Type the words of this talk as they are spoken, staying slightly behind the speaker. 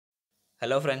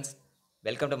Hello friends,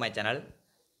 welcome to my channel.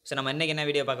 So நம்ம இன்றைக்கி என்ன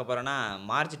வீடியோ பார்க்க போகிறோன்னா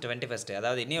மார்ச் 21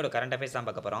 அதாவது இன்னையோட கரண்ட் அஃபேர்ஸ் தான்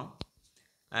பார்க்க போகிறோம்.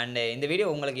 அண்ட் இந்த வீடியோ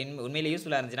உங்களுக்கு உண்மையிலே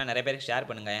யூஸ்ஃபுல்லாக இருந்துச்சுன்னா நிறைய பேருக்கு ஷேர்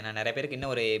பண்ணுங்கள். ஏன்னா நிறைய பேருக்கு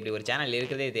இன்னும் இப்படி ஒரு சேனல்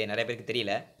இருக்கிறதே இது நிறைய பேருக்கு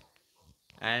தெரியல.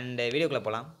 அண்ட் வீடியோக்குள்ளே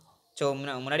போகலாம். ஸோ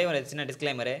முன்னாடியே ஒரு சின்ன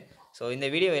டிஸ்க்ளைமரு. ஸோ இந்த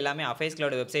வீடியோ எல்லாமே அஃபேஸ்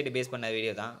கிளவுட் வெப்சைட் பேஸ் பண்ண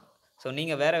வீடியோ தான். ஸோ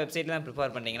நீங்கள் வேறு வெப்சைட்டில் தான்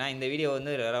ப்ரிஃபர் பண்ணிங்கன்னா இந்த வீடியோ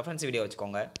வந்து ரெஃபரன்ஸ் வீடியோ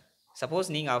வச்சுக்கோங்க. சப்போஸ்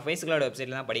நீங்கள் அஃபேஸ் கிளவுட்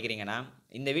வெப்சைட்டில் தான் படிக்கிறீங்கன்னா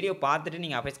இந்த வீடியோ பார்த்துட்டு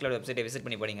நீங்கள் அஃபேஸ் கிளவுட் வெப்சைட்டை விசிட்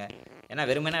பண்ணி படிங்க. ஏன்னா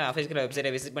வெறுமனே அஃபேஸ் கிளவுட்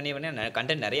வெப்சைட்டை விசிட் பண்ணி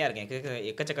கண்டென்ட் நிறையா இருக்குது,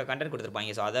 எக்கச்சக்க கண்டென்ட்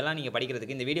கொடுத்துருப்பாங்க. ஸோ அதெல்லாம் நீங்கள்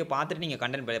படிக்கிறதுக்கு இந்த வீடியோ பார்த்துட்டு நீங்கள்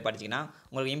கண்டென்ட் படிச்சிங்கன்னா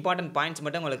உங்களுக்கு இம்பார்ட்டன்ட் பாயிண்ட்ஸ்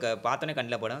மட்டும் உங்களுக்கு பார்த்தோன்னே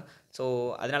கண்டில் போடும். ஸோ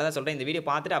அதனால தான் சொல்கிறேன், இந்த வீடியோ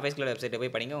பார்த்துட்டு அஃபேஸ் கிளவுட் வெப்சைட்டை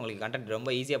போய் படிங்க. உங்களுக்கு கண்டென்ட்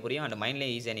ரொம்ப ஈஸியாக புரியும் அண்ட்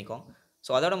மைண்ட்லேயே ஈஸியாக நிற்கும்.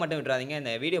 ஸோ அதோட மட்டும் விட்டுறாதீங்க.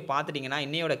 இந்த வீடியோ பார்த்துட்டிங்கன்னா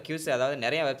இன்னையோட கியூஸ், அதாவது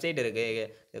நிறையா வெப்சைட் இருக்குது,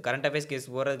 கரண்ட் அஃபேர்ஸ் கியூஸ்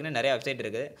போகிறதுக்குன்னு நிறையா வெப்சைட்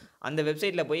இருக்குது. அந்த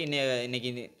வெப்சைட்டில் போய்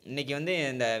இன்றைக்கி வந்து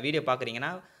இந்த வீடியோ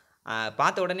பார்க்குறீங்கன்னா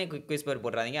பார்த்த உடனே குவிஸ் பேர்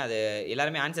போடுறாதீங்க. அது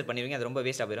எல்லாருமே ஆன்சர் பண்ணிடுவீங்க, அது ரொம்ப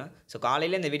வேஸ்ட்டாக போயிடும். ஸோ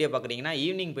காலையில் இந்த வீடியோ பார்க்குறீங்கன்னா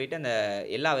ஈவினிங் போய்ட்டு அந்த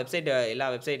எல்லா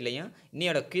வெப்சைட்லேயும்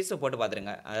இன்னையோட குவிஸை போட்டு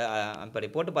பார்த்துருங்க. அப்படி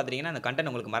போட்டு பார்த்துட்டிங்கன்னா அந்த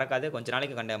கண்டென்ட் உங்களுக்கு மறக்காது, கொஞ்சம்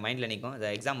நாளைக்கு மைண்டில் நிற்கும். அந்த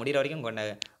எக்ஸாம் முடிகிற வரைக்கும்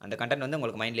அந்த கண்டென்ட் வந்து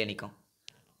உங்களுக்கு மைண்டில் நிற்கும்.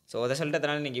 ஸோ அதை சொல்லிட்டு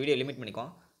அதனால் நீங்கள் வீடியோ லிமிட்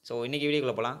பண்ணிக்கோம். ஸோ இன்றைக்கி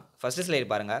வீடியோக்குள்ளே போகலாம். ஃபஸ்ட்டு ஸ்லைடு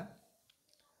பாருங்கள்.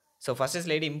 So first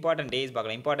slide important days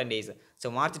பார்க்கலாம். Important days. ஸோ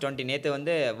மார்ச் 20 நேற்று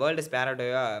வந்து வேர்ல்டு ஸ்பேரோ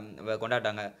டேவாக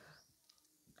கொண்டாட்டாங்க.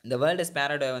 இந்த வேர்ல்டு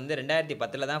ஸ்பேரோ டே வந்து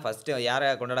 2010 தான் ஃபஸ்ட்டு யாரை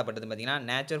கொண்டாடப்பட்டது பார்த்தீங்கன்னா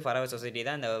நேச்சர் ஃபார்எவர் சொசைட்டி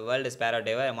தான் இந்த வேர்ல்டு ஸ்பேரோ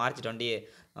டேவை மார்ச்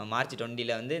 20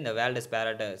 வந்து இந்த வேர்ல்டு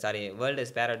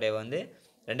ஸ்பேரோ டே வந்து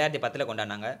 2010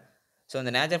 கொண்டாடினாங்க. ஸோ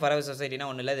இந்த நேச்சர் ஃபார்எவர் சொசைட்டினா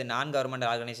ஒன்றும் இல்லை, இது நான் கவர்மெண்ட்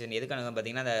ஆர்கனைசேஷன். எதுக்காக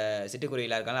பார்த்தீங்கன்னா அந்த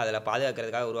சிட்டுக்குருவிலாம் இருக்காங்க, அதில்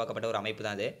பாதுகாக்கிறதுக்காக உருவாக்கப்பட்ட ஒரு அமைப்பு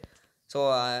தான் அது. ஸோ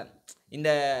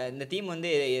இந்த தீம் வந்து,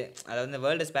 அதாவது இந்த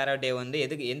வேர்ல்டு ஸ்பேரோ டே வந்து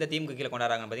எந்த தீமுக்கு கீழே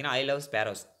கொண்டாடுறாங்கன்னு பார்த்தீங்கன்னா I love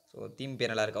sparrows. So theme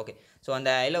பேர் நல்லா இருக்குது. ஓகே, ஸோ அந்த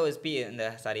ஐ லவ்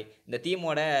இந்த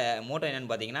தீமோட மோட்டோ என்னென்னு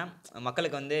பார்த்தீங்கன்னா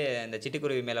மக்களுக்கு வந்து இந்த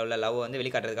சிட்டுக்குருவி மேலே உள்ள லவ் வந்து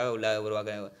வெளிக்காட்டுறதுக்காக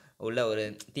உள்ள ஒரு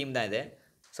தீம் தான் இது.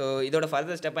 ஸோ இதோட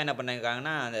ஃபர்தர் ஸ்டெப்பாக என்ன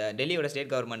பண்ணியிருக்காங்கன்னா அந்த டெல்லியோட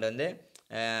ஸ்டேட் கவர்மெண்ட் வந்து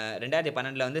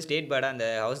 2012 வந்து ஸ்டேட் பேர்டாக அந்த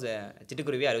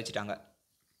சிட்டுக்குருவியை அறிவிச்சிட்டாங்க.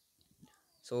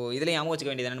 ஸோ இதில் ஞாபகம் வச்சுக்க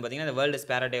வேண்டியது என்னென்னு பார்த்தீங்கன்னா இந்த வேர்ல்டு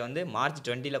ஸ்பேரோ டே வந்து மார்ச்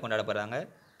 20 கொண்டாடப்படுறாங்க.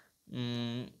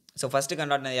 ஸோ ஃபஸ்ட்டு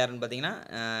கொண்டாடினது யாருன்னு பார்த்தீங்கன்னா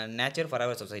nature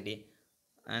forever society.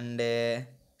 And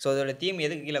so இதோட தீம்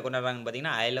எதுக்கு கீழே கொண்டாடுறாங்கன்னு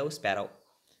பார்த்தீங்கன்னா I love Sparrow.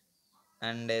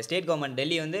 And state government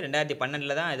Delhi வந்து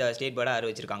 2012 தான் இதை ஸ்டேட் பேர்டாக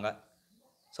அறிவிச்சிருக்காங்க.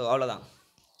 ஸோ அவ்வளோதான்.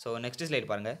 ஸோ நெக்ஸ்ட் ஸ்லைட்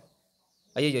பாருங்கள்.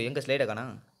 ஐயோ எங்கள் ஸ்லைடை காணா.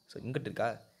 ஸோ இங்கிட்டு இருக்கா?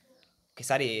 ஓகே,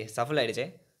 சாரி, சஃபல் ஆகிடுச்சு.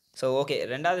 ஸோ ஓகே,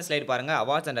 ரெண்டாவது ஸ்லைட் பாருங்கள்.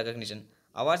 அவார்ட்ஸ் அண்ட்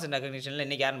ரெகக்னிஷனில்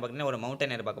இன்றைக்கி யாருன்னு பார்த்தீங்கன்னா ஒரு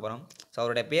மவுண்டனர் பார்க்க போகிறோம். ஸோ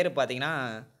அவருடைய பேர் பார்த்தீங்கன்னா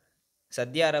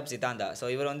சத்யாரப் சித்தாந்தா. ஸோ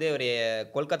இவர் வந்து ஒரு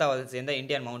கொல்கத்தாவை சேர்ந்த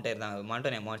இந்தியன்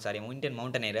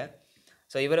மவுண்டனர்.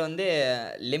 ஸோ இவர் வந்து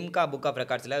லிம்கா புக் ஆஃப்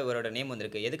ரெக்கார்ட்ஸில் இவரோட நேம்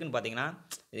வந்திருக்கு. எதுக்குன்னு பார்த்தீங்கன்னா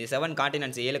இது 7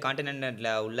 காண்டினென்ட்ஸ் 7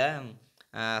 காண்டினென்ட்டில் உள்ள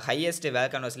ஹையஸ்ட்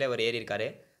வேல்கானோஸில் இவர் ஏறி இருக்கார்.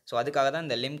 ஸோ அதுக்காக தான்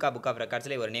இந்த லிம்கா புக் ஆஃப்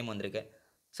ரெக்கார்ட்ஸில் இவர் நேம் வந்திருக்கு.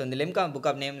 ஸோ இந்த லிம்கா புக்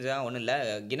ஆஃப் நேம்ஸ் தான் ஒன்றும் இல்லை,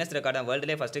 கின்னஸ் ரெக்கார்டு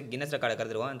வேர்ல்டுலேயே ஃபஸ்ட்டு கின்னஸ் ரெக்கார்டை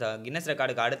கருதுருவோம். அந்த கின்னஸ்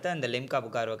ரெக்கார்டுக்கு அடுத்த இந்த லிம்கா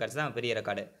புக் ஆஃப் ரெக்கார்ட்ஸ் தான் பெரிய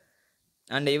ரெக்கார்டு.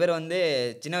 அண்ட் இவர் வந்து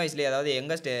சின்ன வயசுலேயே, அதாவது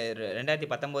யங்கஸ்ட்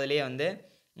 2019 வந்து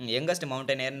யங்கஸ்ட்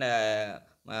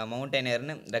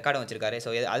மவுண்டனர்னு ரெக்கார்டும் வச்சுருக்காரு. ஸோ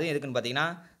அதுவும் எதுக்குன்னு பார்த்தீங்கன்னா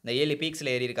இந்த 7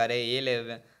 பீக்ஸில் ஏறி இருக்காரு, 7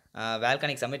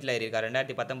 வேல்கானிக் சமிட்டில் ஏறி இருக்காரு.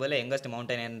 2019 யங்கஸ்ட்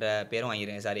மவுண்டனர்ன்ற பேரும்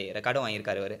ரெக்கார்டும்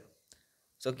வாங்கியிருக்காரு இவர்.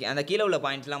 ஸோ அந்த கீழே உள்ள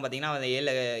பாயிண்ட்ஸ்லாம் பார்த்தீங்கன்னா அந்த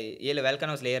 7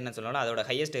 வேல்கானோஸ் லேயர்னு சொல்லலாம், அதோட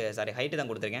ஹைட்டு தான்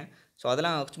கொடுத்துருக்கேன். ஸோ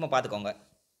அதெல்லாம் சும்மா பார்த்துக்கோங்க,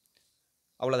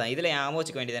 அவ்வளோதான். இதில் ஞாபகம்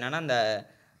வச்சுக்க வேண்டியது என்னென்னா இந்த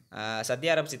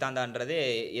சத்யாரப் சித்தாந்தான்றது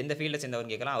எந்த ஃபீல்டை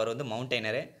சேர்ந்தவர்னு கேட்கலாம். அவர் வந்து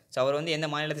மவுண்டனரு. ஸோ அவர் வந்து எந்த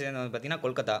மாநிலத்தை சேர்ந்தவர் பார்த்தீங்கன்னா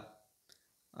கொல்கத்தா.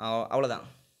 அவ்வளோதான்.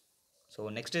 ஸோ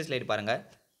நெக்ஸ்ட் ஸ்லைடு பாருங்கள்.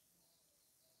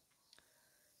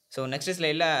 ஸோ நெக்ஸ்ட்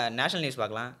ஸ்லைடில் நேஷனல் நியூஸ்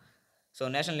பார்க்கலாம். ஸோ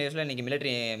நேஷனல் நியூஸில் இன்றைக்கி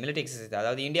மிலிட்ரி எக்ஸசைஸ்,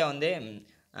 அதாவது இந்தியா வந்து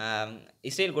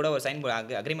இஸ்ரேல் கூட ஒரு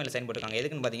அக்ரிமெண்ட்டில் சைன் போட்டிருக்காங்க.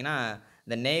 எதுக்குன்னு பார்த்தீங்கன்னா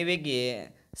இந்த நேவிக்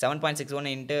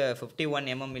 7.61 × 51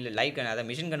 mm லைட் கன், அதாவது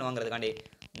மிஷின் கன் வாங்குறதுக்காண்டி.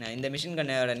 இந்த மிஷின்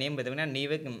கன்னோட நேம் பார்த்தீங்கன்னா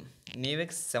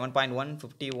நீவிக்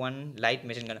 7.151 light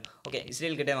machine gun. Okay,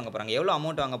 Israel கிட்டே வாங்க போகிறாங்க. எவ்வளோ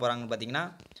அமௌண்ட் வாங்க போகிறாங்கன்னு பார்த்தீங்கன்னா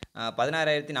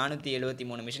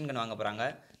 16,473 மிஷின் கன் வாங்க போகிறாங்க.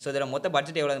 ஸோ இதில் மொத்த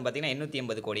பட்ஜெட் எவ்வளோன்னு பார்த்தீங்கன்னா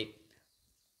 880 கோடி.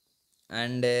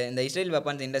 அண்டு இந்த இஸ்ரேல்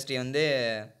வெப்பன்ஸ் இண்டஸ்ட்ரி வந்து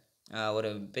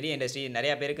ஒரு பெரிய இண்டஸ்ட்ரி.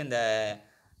 நிறையா பேருக்கு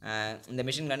இந்த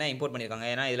மிஷின் கன்னை இம்போர்ட் பண்ணியிருக்காங்க.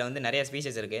 ஏன்னா இதில் வந்து நிறைய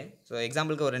ஸ்பீச்சஸ் இருக்குது. ஸோ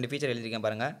எக்ஸாம்பிளுக்கு ஒரு 2 ஃபீச்சர் எழுதியிருக்கேன்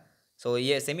பாருங்கள். ஸோ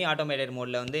செமி ஆட்டோமேட்டட்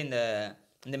மோடில் வந்து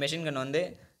இந்த மிஷின் கன் வந்து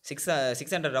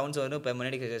 600 ரவுண்ட்ஸ் வந்து பெர்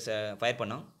மினிட்டுக்கு ஃபயர்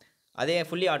பண்ணும். அதே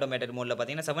ஃபுல்லி ஆட்டோமேட்டட் மோடில்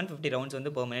பார்த்தீங்கன்னா 750 ரவுண்ட்ஸ்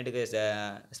வந்து பெர் மினிட்டுக்கு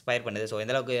ஃபயர் பண்ணுது. ஸோ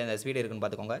எந்தளவுக்கு அந்த ஸ்பீடு இருக்குன்னு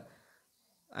பார்த்துக்கோங்க.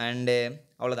 அண்டு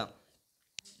அவ்வளோதான்.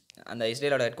 அந்த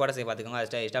இஸ்ரேலோட ஹெட் குவார்ட்டர்ஸை பார்த்துக்கோங்க,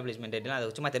 எஸ்டாப்ளிஷ்மெண்ட் டேட்லாம் அதை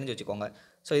சும்மா தெரிஞ்சு வச்சுக்கோங்க.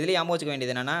 ஸோ இதில் ஞாபகம் வச்சுக்க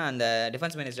வேண்டியது என்னென்னா அந்த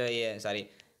டிஃபென்ஸ்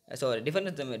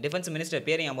மினிஸ்டர்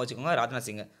பேரையும் ஞாபகம் வச்சுக்கோங்க, ராஜ்நாத்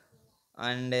சிங்.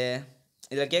 அண்டு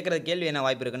இதில் கேட்குற கேள்வி என்ன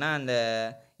வாய்ப்பு இருக்குன்னா அந்த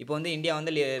இப்போ வந்து இந்தியா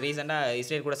வந்து ரீசெண்டாக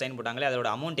இஸ்ரேல் கூட சைன் போட்டாங்களே, அதோட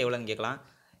அமௌண்ட் எவ்வளோன்னு கேட்கலாம்.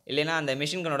 இல்லைன்னா அந்த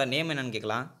மிஷின் கன்னோட நேம் என்னன்னு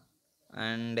கேட்கலாம்.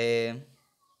 அண்டு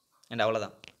அண்ட்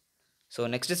அவ்வளோதான். ஸோ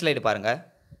நெக்ஸ்ட் ஸ்லைடு பாருங்கள்.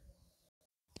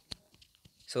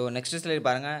 ஸோ நெக்ஸ்ட் ஸ்லைடு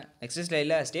பாருங்கள். நெக்ஸ்ட்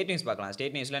ஸ்லைடில் ஸ்டேட் நியூஸ் பார்க்கலாம்.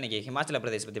 ஸ்டேட் நியூஸில் இன்றைக்கி ஹிமாச்சல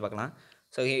பிரதேஷ் பற்றி பார்க்கலாம்.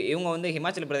 ஸோ இவங்க வந்து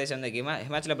ஹிமாச்சல பிரதேஷ் வந்து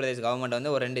ஹிமாச்சல பிரதேஷ் கவர்மெண்ட்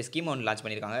வந்து ஒரு 2 ஸ்கீம் ஒன்று லான்ச்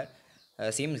பண்ணியிருக்காங்க.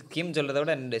 ஸ்கீம் சொல்கிறத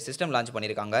விட 2 சிஸ்டம் லான்ச்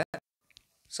பண்ணியிருக்காங்க.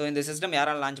 ஸோ இந்த சிஸ்டம்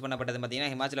யாரால் லான்ச் பண்ணப்பட்டது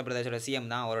பார்த்தீங்கன்னா ஹிமாச்சல பிரதேஷோட சிஎம்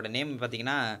தான். அவரோட நேம்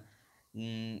பார்த்தீங்கன்னா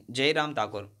ஜெய்ராம்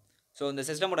தாக்கூர். ஸோ இந்த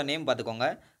சிஸ்டமோட நேம் பார்த்துக்கோங்க.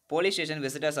 Police station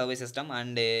visitor service system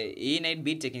and night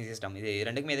beat checking system. இது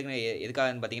ரெண்டுக்குமே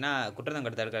எதுக்காகன்னு பார்த்தீங்கன்னா குற்றத்தம்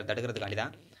தடுக்கிறதுக்காண்டி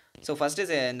தான். ஸோ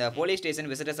ஃபஸ்ட்டு இந்த police station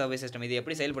visitor service system இது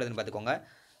எப்படி செயல்படுதுன்னு பார்த்துக்கோங்க.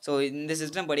 ஸோ இந்த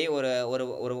சிஸ்டம் படி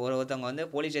ஒருத்தவங்க வந்து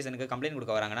போலீஸ் ஸ்டேஷனுக்கு கம்ப்ளைண்ட்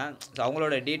கொடுக்க வராங்கன்னா, ஸோ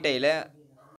அவங்களோட டீட்டெயிலை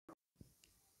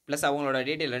ப்ளஸ் அவங்களோட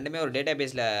டீட்டெயில் ரெண்டுமே ஒரு டேட்டா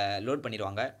பேஸில் லோட்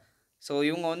பண்ணிடுவாங்க. ஸோ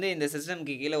இவங்க வந்து இந்த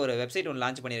சிஸ்டம்க்கு கீழே ஒரு வெப்சைட் ஒன்று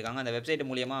லான்ச் பண்ணியிருக்காங்க. அந்த வெப்சைட்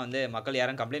மூலியமாக வந்து மக்கள்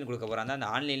யாரும் கம்ப்ளைண்ட் கொடுக்க போகிறாங்க அந்த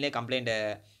ஆன்லைன்லேயே கம்ப்ளைண்ட்டை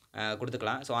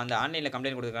கொடுத்துக்கலாம். ஸோ அந்த ஆன்லைனில்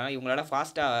கம்ப்ளைண்ட் கொடுத்துக்கலாம். இவங்களால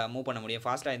ஃபாஸ்ட்டாக மூவ் பண்ண முடியும்,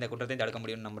 ஃபாஸ்ட்டாக இந்த குற்றத்தையும் தடுக்க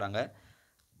முடியும்னு நம்புகிறாங்க.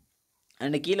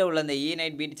 அண்ட் கீழே உள்ள அந்த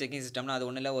நைட் பீட் செக்கிங் சிஸ்டம்னா அது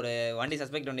ஒன்றும் இல்லை, ஒரு வண்டி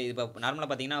சஸ்பெக்ட் வண்டி இப்போ நார்மலாக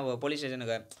பார்த்தீங்கன்னா போலீஸ்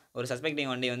ஸ்டேஷனுக்கு ஒரு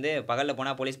சஸ்பெக்டிங் வண்டி வந்து பகலில்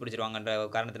போனால் போலீஸ் பிடிச்சிருவாங்கன்ற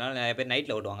காரணத்தினால நிறைய பேர்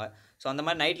நைட்டில் ஓட்டுவாங்க. ஸோ அந்த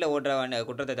மாதிரி நைட்டில் ஓட்டுற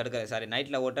குற்றத்தை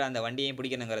நைட்டில் ஓட்டுற அந்த வண்டியையும்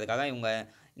பிடிக்கணுங்கிறதுக்காக இவங்க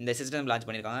இந்த சிஸ்டம் லான்ச்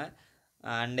பண்ணியிருக்காங்க.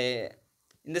 அண்டு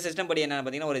இந்த சிஸ்டம் படி என்னென்னு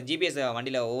பார்த்தீங்கன்னா ஒரு ஜிபிஎஸ்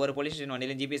வண்டியில் ஒவ்வொரு போலீஸ் ஸ்டேஷன்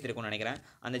வண்டியிலும் ஜிபிஎஸ் இருக்கும்னு நினைக்கிறேன்.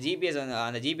 அந்த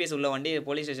ஜிபிஎஸ் உள்ள வண்டி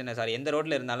போலீஸ் ஸ்டேஷன் எந்த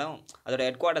ரோட்டில் இருந்தாலும் அதோட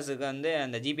ஹெட் குவார்ட்டர்ஸுக்கு வந்து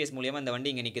அந்த ஜிபிஎஸ் மூலியமாக இந்த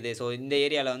வண்டி இங்கே நிற்குது. ஸோ இந்த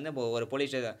ஏரியாவில் வந்து இப்போ ஒரு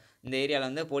இந்த ஏரியாவில்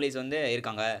வந்து போலீஸ் வந்து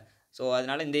இருக்காங்க. ஸோ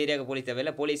அதனால் இந்த ஏரியாவுக்கு போலீஸ்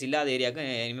தேவையில்லை, போலீஸ் இல்லாத ஏரியாவுக்கு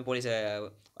இனிமேல் போலீஸை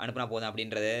அனுப்புனா போதும்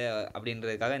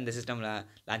அப்படின்றதுக்காக இந்த சிஸ்டம்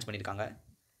லான்ச் பண்ணியிருக்காங்க.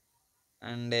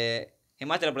 அண்டு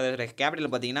ஹிமாச்சல பிரதேசோட கேபிட்டல்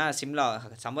பார்த்தீங்கன்னா சிம்லா.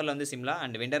 சம்மரில் வந்து சிம்லா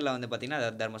அண்ட் விண்டரில் வந்து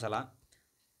பார்த்திங்கன்னா தர்மசாலா.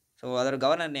 ஸோ அதோட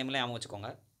கவர்னர் நேமில் ஞாபகம் வச்சுக்கோங்க.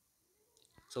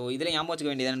 ஸோ இதில் ஞாபகம் வச்சுக்க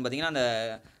வேண்டியது என்னென்னு பார்த்தீங்கன்னா அந்த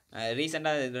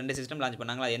ரீசெண்டாக 2 சிஸ்டம் லான்ச்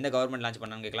பண்ணாங்களா, எந்த கவர்மெண்ட் லான்ச்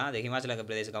பண்ணான்னு கேட்கலாம். அது ஹிமாச்சல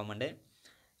பிரதேஷ் கவர்மெண்ட்டு.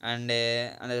 அண்டு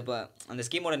அந்த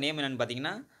ஸ்கீமோட நேம் என்னென்னு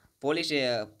பார்த்தீங்கன்னா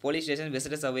police station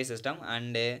visitor service system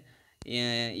and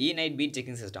night beat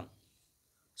checking system.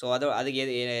 So அதுக்கு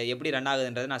எப்படி ரன்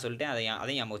ஆகுதுன்றது நான் சொல்லிட்டேன்,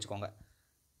 அதையும் ஞாபகம் வச்சுக்கோங்க.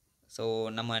 ஸோ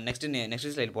நம்ம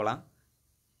நெக்ஸ்ட் ஸ்லைட் போகலாம்.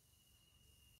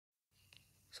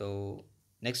 ஸோ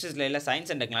நெக்ஸ்ட் ஸ்லைடில்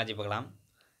சயின்ஸ் அண்ட் டெக்னாலஜி பார்க்கலாம்.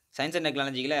 சயின்ஸ் அண்ட்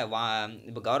டெக்னாலஜியில்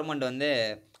இப்போ கவர்மெண்ட் வந்து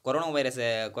கொரோனா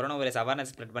வைரஸ்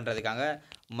அவேர்னஸ் ஸ்ப்ரெட் பண்ணுறதுக்காக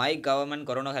மை கவர்மெண்ட்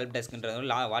கொரோனா ஹெல்ப் டெஸ்க்ன்றது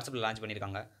வாட்ஸ்அப்பில் லான்ச்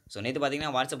பண்ணியிருக்காங்க. ஸோ நேற்று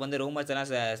பார்த்தீங்கன்னா வாட்ஸ்அப் வந்து ரூமர்ஸ் எல்லாம்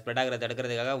ஸ்ப்ரெட் ஆகிறத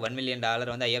தடுக்கிறதுக்காக $1 million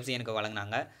வந்து IFCNக்கு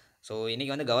வழங்கினாங்க. ஸோ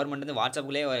இன்றைக்கி வந்து கவர்மெண்ட் வந்து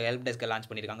வாட்ஸ்அப்லேயே ஒரு ஹெல்ப் டெஸ்க்கை லான்ச்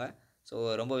பண்ணியிருக்காங்க. ஸோ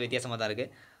ரொம்ப வித்தியாசமாக தான்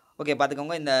இருக்குது. ஓகே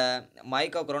பார்த்துக்கோங்க. இந்த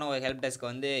மைக்கோ கொரோனா ஹெல்ப் டெஸ்க்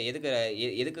வந்து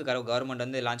எதுக்கு கவர்மெண்ட்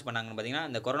வந்து லான்ச் பண்ணாங்கன்னு பார்த்தீங்கன்னா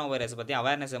இந்த கொரோனா வைரஸை பற்றி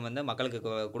அவேர்னஸ் வந்து மக்களுக்கு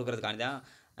கொடுக்கறதுக்காண்டி தான்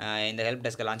இந்த ஹெல்ப்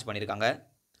டெஸ்க்கை லான்ச் பண்ணியிருக்காங்க.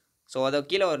 ஸோ அதை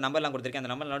கீழே ஒரு நம்பர்லாம் கொடுத்துருக்கேன்,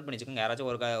 அந்த நம்பர் நோட் பண்ணி வச்சுக்கோங்க. யாராச்சும்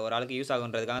ஒரு ஆளுக்கு யூஸ்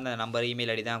ஆகுன்றதுக்காக அந்த நம்பர்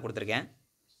இமெயில் ஐடி தான் கொடுத்துருக்கேன்.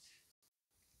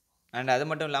 அண்ட் அது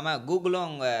மட்டும் இல்லாமல் கூகுளும்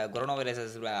அவங்க கொரோனா வைரஸ்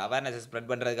அவேர்னஸ் ஸ்ப்ரெட்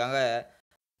பண்ணுறதுக்காக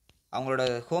அவங்களோட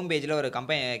ஹோம் பேஜில் ஒரு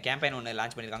கேம்பெயின் ஒன்று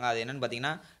லான்ச் பண்ணியிருக்காங்க. அது என்னென்னு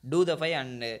பார்த்தீங்கன்னா two the 5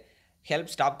 and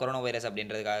help stop corona virus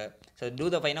அப்படின்றதுக்காக. ஸோ டூ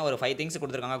த 5னா ஒரு 5 திங்ஸ்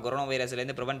கொடுத்துருக்காங்க. கொரோனா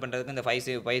வைரஸ்லேருந்து ப்ரிவென்ட் பண்ணுறதுக்கு இந்த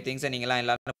 5 திங்ஸை நீங்களாம்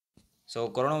எல்லாரும் ஸோ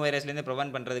கொரோனா வைரஸ்லேருந்து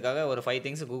ப்ரிவென்ட் பண்ணுறதுக்காக ஒரு 5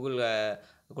 திங்ஸ் கூகுள்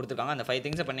கொடுத்துருக்காங்க. அந்த 5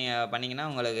 திங்ஸை பண்ணிங்கன்னா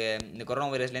உங்களுக்கு இந்த கொரோனா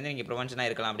வைரஸ்லேருந்து நீங்கள் ப்ரிவென்ஷனாக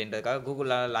இருக்கலாம் அப்படின்றதுக்காக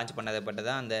கூகுளால் லான்ச் பண்ணப்பட்டது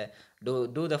தான் அந்த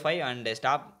two the 5 and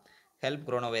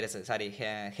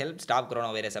help stop corona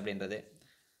virus அப்படின்றது.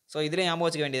 ஸோ இதில் ஞாபகம்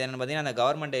வச்சுக்க வேண்டியது என்னென்னு பார்த்தீங்கன்னா அந்த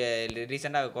கவர்மெண்ட்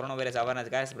ரீசெண்டாக கொரோனா வைரஸ்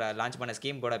அவேர்னஸ்க்காக லான்ச் பண்ண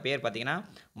ஸ்கீமோட பேர் பார்த்தீங்கன்னா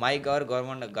my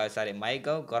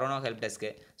gov corona help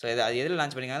desk. So அது எதில்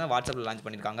லான்ச் பண்ணியிருக்காங்க, வாட்ஸ்அப்பில் லான்ச்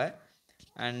பண்ணியிருக்காங்க.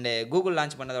 அண்டு கூகுள்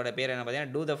லான்ச் பண்ணதோட பேர் என்ன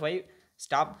பார்த்தீங்கன்னா டூ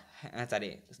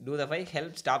த 5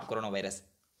 help stop corona virus.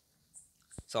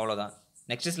 So அவ்வளோதான்.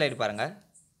 நெக்ஸ்ட் ஸ்லைடு பாருங்கள்.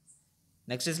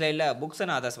 நெக்ஸ்ட் ஸ்லைடில் புக்ஸ்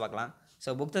அண்ட் ஆதர்ஸ் பார்க்கலாம். ஸோ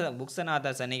புக்ஸ் அண்ட்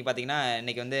ஆதர்ஸ் இன்றைக்கி பார்த்தீங்கன்னா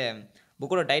இன்றைக்கி வந்து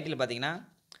புக்கோட டைட்டில் பார்த்தீங்கன்னா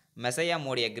மெசையா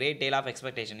Modi great Dale of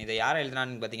expectation. இதை யார்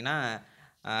எழுதுனான்னு பார்த்தீங்கன்னா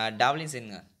டாவ்லின்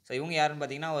சின்ங்க. ஸோ இவங்க யாருன்னு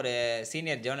பார்த்தீங்கன்னா ஒரு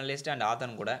சீனியர் ஜேர்னலிஸ்ட் அண்ட்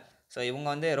ஆத்தரும் கூட. ஸோ இவங்க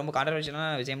வந்து ரொம்ப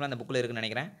கான்ட்ரவர்ஷியலான விஷயம்லாம் அந்த புக்கில் இருக்குன்னு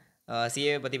நினைக்கிறேன்.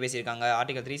 சிஏ பற்றி பேசியிருக்காங்க,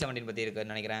 ஆர்டிகல் 317 பற்றி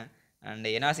இருக்குன்னு நினைக்கிறேன், அண்டு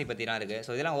என்ஆர்சி பற்றிலாம் இருக்குது.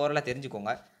 ஸோ இதெல்லாம் ஓவராலாக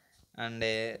தெரிஞ்சுக்கோங்க.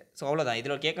 அண்டு ஸோ அவ்வளோதான்.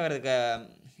 இதில் கேட்கறதுக்கு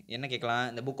என்ன கேட்கலாம்,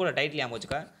 இந்த புக்கோட டைட்டில் ஞாபகம்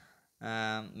வச்சுக்க,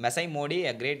 மெசை Modi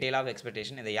great Dale of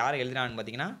expectation. இதை யார் எழுதுனான்னு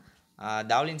பார்த்தீங்கன்னா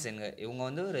டாவ்லின் சின்ங்க. இவங்க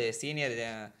வந்து ஒரு சீனியர்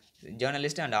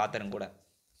ஜேர்னலிஸ்ட் அண்ட் ஆத்தரும் கூட.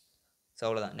 ஸோ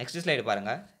அவ்வளோதான். நெக்ஸ்ட் ஸ்லைடு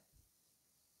பாருங்கள்.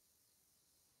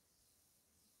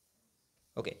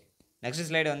 ஓகே நெக்ஸ்ட்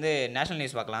ஸ்லைடு வந்து நேஷ்னல்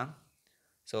நியூஸ் பார்க்கலாம்.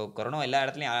 ஸோ கொரோனா எல்லா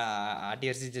இடத்துலையும் ஆட்டி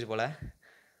வரிச்சிச்சு போல்.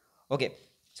 ஓகே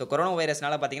ஸோ கொரோனா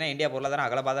வைரஸ்னால பார்த்தீங்கன்னா இந்தியா பொருளாதாரம்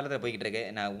அகலபாதாளத்தில் போய்கிட்டு இருக்கு.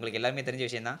 உங்களுக்கு எல்லாருமே தெரிஞ்ச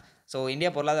விஷயம் தான். ஸோ இந்தியா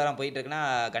பொருளாதாரம் போயிட்டு இருக்குன்னா,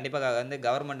 கண்டிப்பா வந்து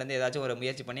கவர்மெண்ட் வந்து ஏதாச்சும் ஒரு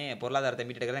முயற்சி பண்ணி பொருளாதாரத்தை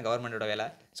மீட்டெடுக்கிறது தான் கவர்மெண்டோட வேலை.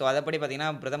 ஸோ அதப்படி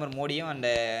பார்த்தீங்கன்னா, பிரதமர் மோடியும் அண்ட்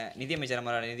நிதியமைச்சர்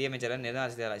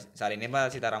நிர்மலா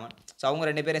சீதாராமன். ஸோ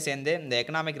அவங்க 2 பேரும் சேர்ந்து இந்த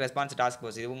எக்கனாமிக் ரெஸ்பான்ஸ் டாஸ்க்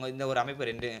ஃபோர்ஸ் இந்த ஒரு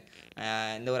அமைப்பு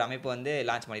இந்த ஒரு அமைப்பு வந்து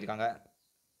லான்ச் பண்ணியிருக்காங்க.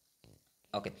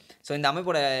 ஓகே. ஸோ இந்த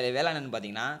அமைப்போட வேலை என்னன்னு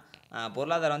பார்த்தீங்கன்னா,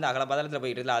 பொருளாதாரம் வந்து அகலபாதாளத்தில்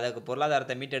போயிட்டு இருக்குல்ல, அதுக்கு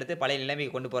பொருளாதாரத்தை மீட்டெடுத்து பழைய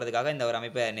நிலைமைக்கு கொண்டு போறதுக்காக இந்த ஒரு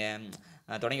அமைப்பை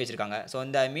தொடங்கி வச்சிருக்காங்க. ஸோ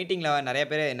இந்த மீட்டிங்கில்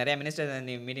நிறைய மினிஸ்டர்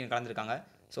மீட்டிங் கலந்துருக்காங்க.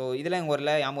 ஸோ இதில் இங்க ஒரு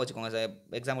ஞாபகம் வச்சுக்கோங்க சார்.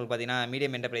 எக்ஸாம்பிள் பார்த்தீங்கன்னா,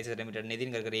 medium enterprises limited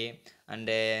Nitin Gadkari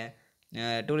and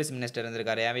tourist minister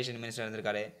இருந்திருக்காரு, ஏவியேஷன் மினிஸ்டர்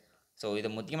இருந்திருக்காரு. ஸோ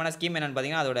இது முக்கியமான ஸ்கீம் என்னென்னு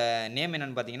பார்த்தீங்கன்னா, அதோட நேம்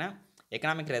என்னென்னு பார்த்தீங்கன்னா,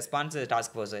 எக்கனாமிக் ரெஸ்பான்ஸ்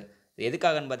டாஸ்க் ஃபோர்ஸ்.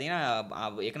 எதுக்காகன்னு பார்த்தீங்கன்னா,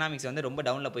 எக்கனாமிக்ஸ் வந்து ரொம்ப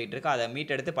டவுனில் போயிட்டு இருக்கு. அதை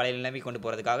மீட்டெடுத்து பழைய நிலைமைக்கு கொண்டு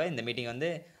போகிறதுக்காக இந்த மீட்டிங் வந்து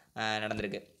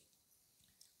நடந்திருக்கு.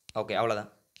 ஓகே, அவ்வளோதான்.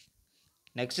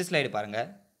 நெக்ஸ்ட் ஸ்லைடு பாருங்கள்.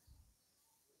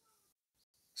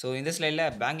 ஸோ இந்த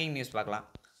ஸ்லைடில் பேங்கிங் நியூஸ் பார்க்கலாம்.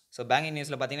 ஸோ பேங்கிங்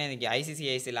நியூஸில் பார்த்தீங்கன்னா, இன்றைக்கி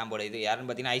ஐசிசிஐசி லேம்போட இது யாருன்னு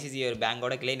பார்த்தீங்கன்னா, ஐசிசிஐ ஒரு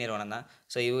பேங்கோட கிளை நிறுவனம் தான்.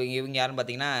 ஸோ இவங்க யாருன்னு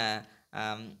பார்த்தீங்கன்னா,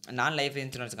 நான் லைஃப்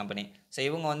இன்சூரன்ஸ் கம்பெனி. ஸோ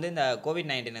இவங்க வந்து இந்த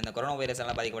கோவிட்-19 இந்த கொரோனா வைரஸ்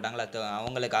எல்லாம் பாதிக்கப்பட்டாங்களா,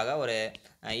 அவங்களுக்காக ஒரு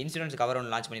இன்சூரன்ஸ் கவர்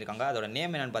ஒன்று லான்ச் பண்ணியிருக்காங்க. அதோட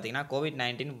நேம் என்னென்னு பார்த்தீங்கன்னா,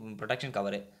 கோவிட்-19 ப்ரொடெக்ஷன்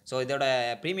கவர். ஸோ இதோட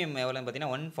ப்ரீமியம் எவ்வளோன்னு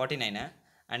பார்த்தீங்கன்னா 149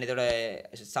 அண்ட் இதோட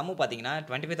சம்மு பார்த்தீங்கன்னா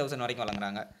 25,000 வரைக்கும்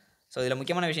வழங்குறாங்க. ஸோ இதில்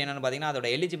முக்கியமான விஷயம் என்னென்னு பார்த்தீங்கன்னா, அதோட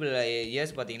எலிஜிபிள்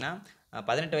இயர்ஸ் பார்த்தீங்கன்னா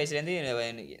 18 வயசுலேருந்து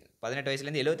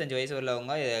 75 வயசு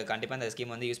உள்ளவங்க கண்டிப்பாக இந்த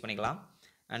ஸ்கீம் வந்து யூஸ் பண்ணிக்கலாம்.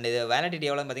 அண்ட் இது வேலிடிட்டி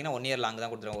எவ்வளோன்னு பார்த்தீங்கன்னா 1 இயர் லாங்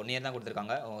தான் கொடுத்துருக்காங்க. 1 இயர் தான்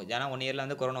கொடுத்துருக்காங்க. ஏன்னா 1 இயரில்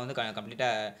வந்து கொரோனா வந்து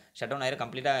கம்ப்ளீட்டாக ஷட் டவுன் ஆயிரும்,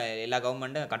 கம்ப்ளீட்டாக எல்லா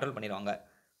கவர்மெண்ட்டும் கண்ட்ரோல் பண்ணிடுவாங்க.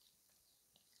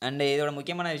 அண்ட் இதோட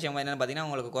முக்கியமான விஷயம் என்னென்னு பார்த்தீங்கன்னா,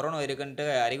 உங்களுக்கு கொரோனா இருக்குன்ட்டு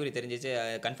அறிகுறி தெரிஞ்சிச்சு,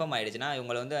 கன்ஃபார்ம் ஆகிடுச்சுன்னா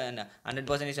இவங்களை வந்து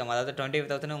 100% அதாவது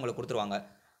 25,000 உங்களுக்கு கொடுத்துருவாங்க.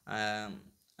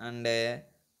 அண்டு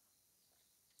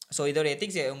ஸோ இதோட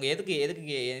எத்திக்ஸ் இவங்க எதுக்கு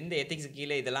எந்த எத்திக்ஸ்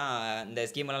கீழே இதெல்லாம் இந்த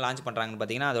ஸ்கீமெல்லாம் லான்ச் பண்ணுறாங்கன்னு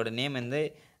பார்த்தீங்கன்னா, அதோட நேம் வந்து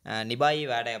நிபாயி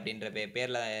வேடை அப்படின்ற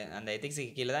பேரில் அந்த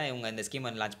எத்திக்ஸுக்கு கீழே தான் இவங்க இந்த ஸ்கீம்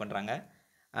வந்து லான்ச் பண்ணுறாங்க.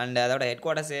 அண்ட் அதோட ஹெட்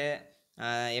குவார்ட்டர்ஸு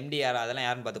எம்டிஆர் அதெல்லாம்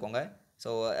யாருன்னு பார்த்துக்கோங்க. ஸோ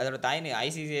அதோட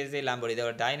ஐசிசிஐசிஐ லேம்போட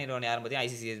இதோட தாய் நிறுவனம் யாருன்னு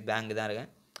பார்த்தீங்கன்னா ஐசிசிஐ பேங்க் தான் இருக்குது.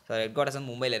 ஸோ ஹெட் குவார்ட்டர்ஸ்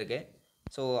வந்து மும்பையில் இருக்குது.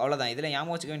 ஸோ அவ்வளோதான். இதில்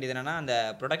ஞாபகம் வச்சுக்க வேண்டியது என்னென்னா, அந்த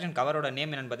ப்ரொடெக்ஷன் கவரோட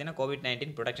நேம் என்னென்னு பார்த்தீங்கன்னா கோவிட்-19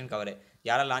 ப்ரொடெக்ஷன் கவர்.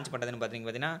 யாரால் லான்ச் பண்ணுறதுன்னு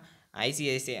பார்த்தீங்கன்னா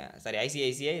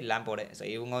ஐசிஐசிஐ லேம்போட. ஸோ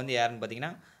இவங்க வந்து யாருன்னு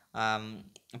பார்த்தீங்கன்னா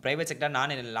ப்ரைவேட் செக்டர்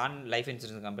நான் லைஃப்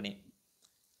இன்சூரன்ஸ் கம்பெனி.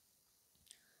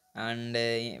 அண்டு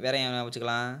வேறு என்ன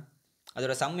வச்சுக்கலாம்,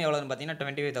 அதோட சம் எவ்வளோன்னு பார்த்தீங்கன்னா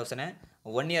 25,000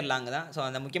 1 இயர் லாங் தான். ஸோ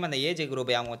அந்த முக்கியமாக அந்த ஏஜ்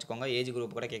குரூப் ஞாபகம் வச்சுக்கோங்க. ஏஜ்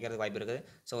குரூப் கூட கேட்கறதுக்கு வாய்ப்பு இருக்குது.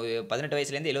 ஸோ 18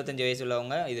 வயசுலேருந்து 75 வயசு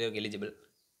உள்ளவங்க இதுக்கு எலிஜிபிள்.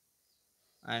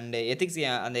 அண்ட்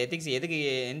எத்திக்ஸ் எதுக்கு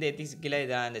எந்த எத்திக்ஸ் கீழே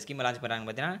இதை அந்த ஸ்கீமை லான்ச் பண்ணுறாங்க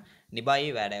பார்த்தீங்கன்னா, நிபாயி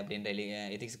வேடை அப்படின்ற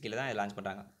எத்திக்ஸ் கீழே தான் இதை லான்ச்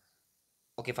பண்ணுறாங்க.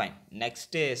 Okay fine.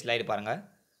 நெக்ஸ்ட்டு ஸ்லைடு பாருங்கள்.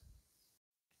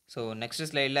 ஸோ நெக்ஸ்ட்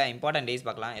ஸ்லைடில் இம்பார்ட்டன்ட் டேஸ்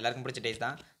பார்க்கலாம். எல்லாருக்கும் பிடிச்ச டேஸ்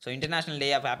தான். So international day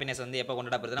of happiness வந்து எப்போ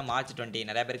கொண்டாடப்படுதுன்னா March 20.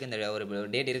 நிறைய பேருக்கு இந்த ஒரு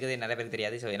டேட் இருக்குது, நிறைய பேருக்கு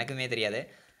தெரியாது. ஸோ எனக்குமே தெரியாது.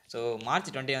 ஸோ March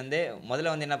 20 வந்து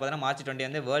முதல்ல வந்து என்ன பார்த்தோன்னா March 20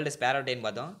 வந்து வேர்ல்டு ஸ்பேரோ டேன்னு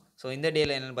பார்த்தோம். ஸோ இந்த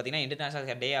டேயில் என்னென்னு பார்த்தீங்கன்னா,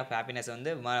 இன்டர்நேஷனல் டே ஆஃப் ஹாப்பினஸ்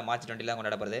வந்து March 20 தான்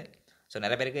கொண்டாடப்படுது. ஸோ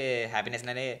நிறைய பேருக்கு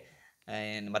ஹாப்பினஸ்னாலே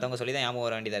மற்றவங்க சொல்லி தான் ஞாபகம்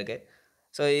வர வேண்டியதாக இருக்குது.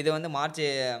 ஸோ இது வந்து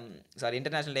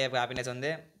இன்டர்நேஷனல் டே ஆஃப் ஹாப்பினஸ்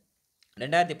வந்து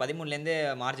 2013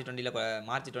 March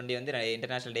 20 வந்து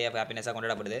இன்டர்நேஷனல் டே ஆஃப் ஹாப்பினஸாக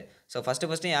கொண்டாடப்படுது. ஸோ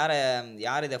ஃபஸ்ட்டு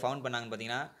யார் இதை ஃபவுண்ட் பண்ணாங்கன்னு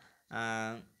பார்த்தீங்கன்னா,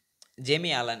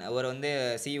 ஜேமி ஆலன். அவர் வந்து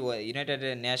CEO United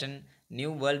nation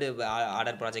new world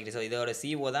order project. So இதோட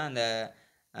சிஇஓ தான் அந்த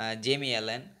ஜேமி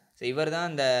ஆலன். ஸோ இவர் தான்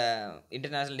இந்த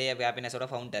international day of ஹாப்பினஸோட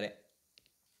founder.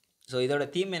 So இதோட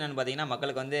தீம் என்னென்னு பார்த்தீங்கன்னா,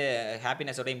 மக்களுக்கு வந்து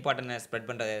ஹாப்பினஸோட இம்பார்ட்டன்ஸ்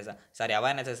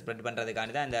அவேர்னஸை ஸ்ப்ரெட்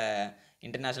பண்ணுறதுக்காண்டி தான் இந்த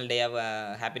இன்டர்நேஷனல் டே ஆஃப்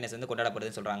ஹாப்பினஸ் வந்து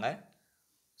கொண்டாடப்படுதுன்னு சொல்கிறாங்க.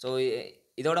 ஸோ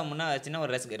இதோட சின்ன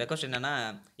ஒரு ரெக்வஸ்ட் என்னென்னா,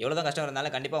 எவ்வளோ தான் கஷ்டம்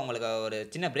இருந்தாலும் கண்டிப்பாக உங்களுக்கு ஒரு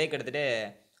சின்ன பிரேக் எடுத்துகிட்டு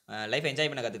லைஃப்பை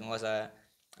என்ஜாய் பண்ண கற்றுக்குங்க. ஸோ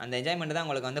அந்த என்ஜாய்மெண்ட் தான்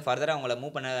உங்களுக்கு வந்து ஃபர்தராக உங்களை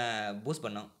மூவ் பண்ண பூஸ்ட்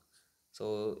பண்ணும். ஸோ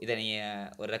இதை நீங்கள்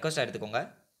ஒரு ரெக்வஸ்ட்டாக எடுத்துக்கோங்க.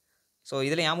 ஸோ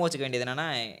இதில் ஞாபகம் வச்சுக்க வேண்டியது என்னென்னா,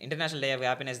 இன்டர்நேஷனல் டே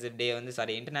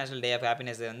ஆஃப்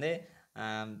ஹாப்பினஸ் வந்து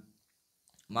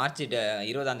March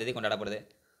 20 கொண்டாடப்படுது.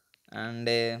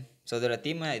 அண்டு ஸோ இதோட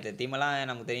தீமெல்லாம்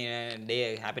நமக்கு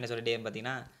தெரியும். ஹாப்பினஸோட டே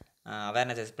பார்த்திங்கன்னா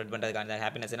அவேர்னஸை ஸ்ப்ரெட் பண்ணுறதுக்காக,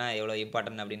 ஹாப்பினஸ்னால் எவ்வளோ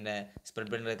இம்பார்ட்டன்ட் அப்படின்ற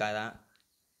ஸ்ப்ரெட் பண்ணுறதுக்காக தான்.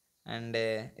 அண்டு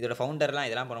இதோட ஃபவுண்டர்லாம்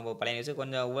இதெல்லாம் ரொம்ப பழைய நியூஸ்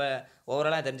கொஞ்சம்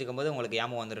ஓவராலாக தெரிஞ்சுக்கும் போது உங்களுக்கு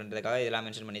ஞாபகம் வந்துருன்றதுக்காக இதெல்லாம்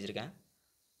மென்ஷன் பண்ணி வச்சுருக்கேன்.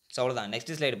 ஸோ அவ்வளோதான்.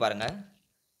 நெக்ஸ்ட் ஸ்லைடு பாருங்கள்.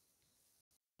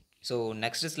 ஸோ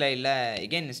நெக்ஸ்ட் ஸ்லைடில்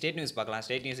எகெயின் ஸ்டேட் நியூஸ் பார்க்கலாம்.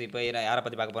 ஸ்டேட் நியூஸ் இப்போ யாரை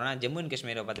பற்றி பார்க்க போகிறோம்னா, ஜம்மு அண்ட்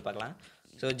காஷ்மீரை பற்றி பார்க்கலாம்.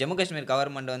 ஸோ ஜம்மு காஷ்மீர்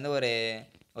கவர்மெண்ட் வந்து ஒரு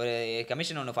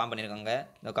கமிஷன் ஒன்று ஃபார்ம் பண்ணியிருக்காங்க.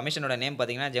 இந்த கமிஷனோட நேம்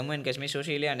பார்த்தீங்கன்னா Jammu and Kashmir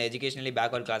socially and educationally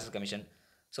backward classes commission.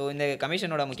 So இந்த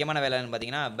கமிஷனோட முக்கியமான வேலை என்னன்னு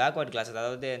பார்த்தீங்கன்னா பேக்வர்ட் கிளாஸஸ்,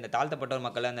 அதாவது இந்த தாழ்த்தப்பட்டோர்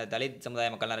மக்கள், அந்த தலித் சமுதாய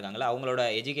மக்கள்லாம் இருக்காங்களா, அவங்களோட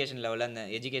எஜுகேஷன் லெவலில் அந்த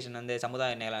எஜுகேஷன் வந்து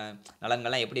சமுதாய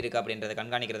நலன்கள்லாம் எப்படி இருக்குது அப்படின்றத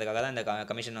கண்காணிக்கிறதுக்காக தான் இந்த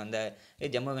கமிஷன் வந்து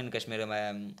ஜம்மு அண்ட் காஷ்மீர்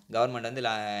கவர்மெண்ட் வந்து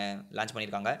லான்ச்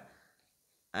பண்ணியிருக்காங்க.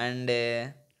 அண்டு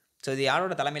ஸோ இது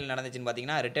யாரோட தலைமையில் நடந்துச்சுன்னு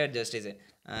பார்த்தீங்கன்னா ரிட்டையர்ட் ஜஸ்டிஸ்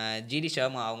ஜிடி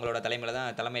ஷர்மா அவங்களோட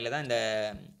தலைமையில் தான் இந்த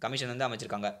கமிஷன் வந்து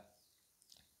அமைச்சிருக்காங்க.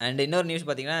 அண்ட் இன்னொரு நியூஸ்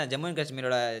பார்த்தீங்கன்னா Jammu and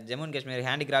Kashmir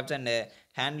handicrafts and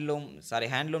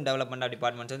handloom development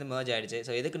departments வந்து மெர்ஜ் ஆகிடுச்சு.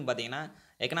 ஸோ எதுக்குன்னு பார்த்தீங்கன்னா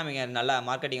எக்கனாமிக் நல்லா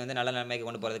மார்க்கெட்டிங் வந்து நல்ல நிலைமைக்கு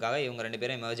கொண்டு போகிறதுக்காக இவங்க 2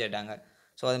 பேரும் மெர்ஜ் ஆகிட்டாங்க.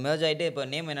 ஸோ அது மெர்ஜ் ஆகிட்டு இப்போ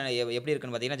நேம் என்ன எப்படி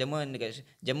இருக்குன்னு பார்த்தீங்கன்னா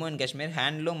Jammu and Kashmir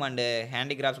handloom and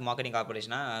handicrafts marketing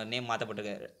கார்பரேஷனாக name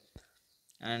மாற்றப்பட்டிருக்கு.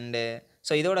 And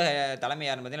so இதோட தலைமை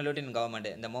யாருன்னு பார்த்தீங்கன்னா லூட்டின்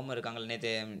கவர்மெண்ட், இந்த மோமோ இருக்காங்க,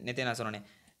 நேற்றே நான் சொன்னேன்,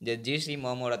 இந்த ஜிசி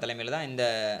மோமோட தலைமையில் தான்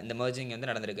இந்த மெர்ஜிங்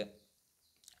வந்து நடந்திருக்கு.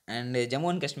 அண்டு ஜம்மு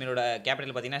அண்ட் காஷ்மீரோட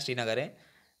கேபிட்டல் பார்த்தீங்கன்னா ஸ்ரீநகர்.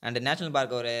 அண்டு நேஷனல்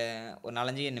பார்க் ஒரு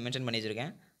 4-5 மென்ஷன் பண்ணி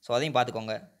வச்சுருக்கேன். ஸோ அதையும்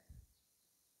பார்த்துக்கோங்க.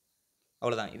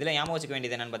 அவ்வளோதான். இதில் ஞாபகம் வச்சுக்க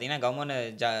வேண்டியது என்னென்னு பார்த்தீங்கன்னா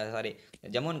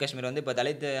ஜம்மு அண்ட் காஷ்மீர் வந்து இப்போ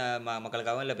தலித்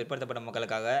மக்களுக்காக இல்லை பிற்படுத்தப்பட்ட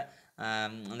மக்களுக்காக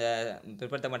அந்த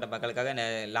பிற்படுத்தப்பட்ட மக்களுக்காக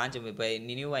லான்ச் இப்போ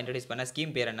நியூவாக இன்ட்ரடியூஸ் பண்ண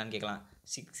ஸ்கீம் பேர் என்னன்னு கேட்கலாம்.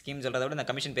 ஸ்கீம் சொல்கிறத விட இந்த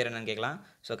கமிஷன் பேர் என்னன்னு கேட்கலாம்.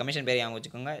 ஸோ கமிஷன் பேர் ஞாபகம்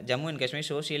வச்சுக்கோங்க, Jammu and Kashmir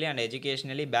socially and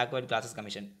educationally backward classes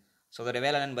commission. So அதோட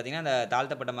வேலை என்னென்னு பார்த்தீங்கன்னா அந்த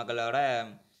தாழ்த்தப்பட்ட மக்களோட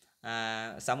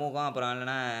சமூகம் அப்புறம்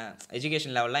இல்லைன்னா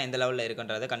எஜுகேஷன் லெவல்லாம் எந்த லெவலில்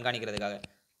இருக்குன்றதை கண்காணிக்கிறதுக்காக.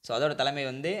 ஸோ அதோட தலைமை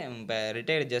வந்து இப்போ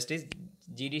retired justice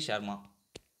GT Sharma.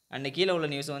 And கீழே உள்ள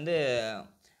நியூஸ் வந்து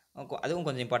அதுவும்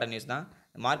கொஞ்சம் இம்பார்ட்டன்ட் நியூஸ் தான்.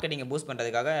 மார்க்கெட்டிங்கை பூஸ்ட்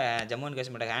பண்ணுறதுக்காக Jammu and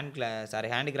காஷ்மீரோட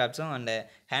ஹேண்டிகிராஃப்ட்ஸும் and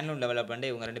handloom development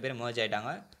இவங்க 2 பேரும் மெர்ஜ்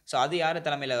ஆகிட்டாங்க. ஸோ அது யார்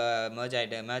தலைமையில்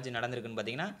மெர்ஜ் நடந்திருக்குன்னு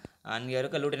பார்த்தீங்கன்னா அங்கே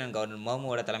இருக்க லூட்டினன்ட் கவர்னர்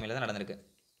மோமோட தலைமையில் தான் நடந்திருக்கு.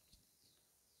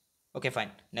 Okay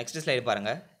fine. நெக்ஸ்ட் ஸ்லைடு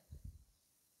பாருங்கள்.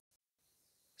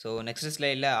 ஸோ நெக்ஸ்ட்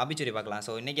ஸ்லைடில் ஆபிச்சுரி பார்க்கலாம்.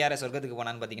 ஸோ இன்றைக்கி யார் சொர்க்கத்துக்கு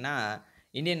போனான்னு பார்த்தீங்கன்னா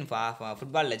Indian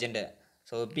football legend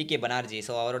PK Banerjee.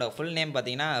 So அவரோட ஃபுல் நேம்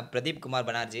பார்த்தீங்கன்னா பிரதீப் குமார்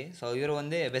பனார்ஜி. ஸோ இவர்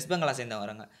வந்து வெஸ்ட் பெங்காலை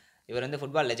சேர்ந்தவங்க. இவர் வந்து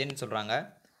ஃபுட்பால் லெஜெண்ட் சொல்கிறாங்க.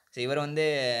 ஸோ இவர் வந்து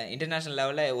இன்டர்நேஷ்னல்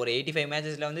லெவலில் ஒரு 85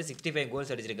 மேட்சஸில் வந்து 65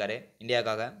 கோல்ஸ் அடிச்சிருக்காரு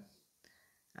இந்தியாவுக்காக.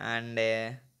 அண்டு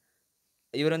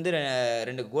இவர் வந்து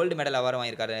 2 கோல்டு மெடல் அவார்டு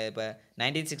வாங்கியிருக்காரு. இப்போ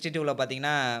 1962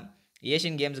 பார்த்தீங்கன்னா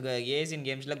ஏஷியன்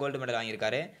கேம்ஸில் கோல்டு மெடல்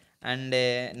வாங்கியிருக்காரு. அண்டு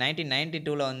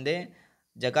 1992 வந்து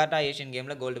ஜகார்ட்டா ஏஷியன்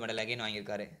கேமில் கோல்டு மெடல் அகைன்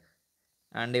வாங்கியிருக்காரு.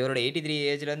 அண்ட் இவரோட 83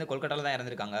 ஏஜில் வந்து கொல்கட்டாவில் தான்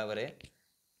இறந்துருக்காங்க அவர்.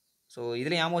 ஸோ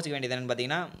இதில் ஞாபகம் வச்சுக்க வேண்டியது என்னென்னு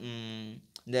பார்த்தீங்கன்னா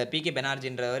இந்த பிகே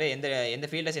பெனார்ஜின்றவர் எந்த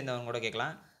ஃபீல்டை சேர்ந்தவங்க கூட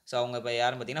கேட்கலாம். ஸோ அவங்க இப்போ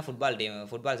யாருன்னு பார்த்தீங்கன்னா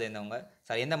ஃபுட்பால் சேர்ந்தவங்க.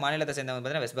 எந்த மாநிலத்தை சேர்ந்தவங்க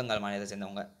பார்த்தீங்கன்னா வெஸ்ட் பெங்கால் மாநிலத்தை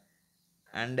சேர்ந்தவங்க.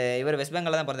 அண்டு இவர் வெஸ்ட்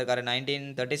பெங்காலில் தான் பிறந்திருக்காரு.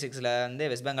 1936 வந்து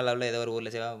வெஸ்ட் பெங்காலில் ஏதோ ஒரு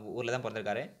ஊரில் தான்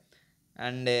பிறந்திருக்காரு.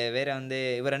 அண்டு வேறு வந்து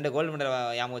இவர் 2 கோல்டு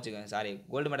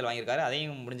மெடல் வாங்கியிருக்காரு.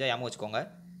 அதையும் முடிஞ்சால் ஞாபகம் வச்சுக்கோங்க.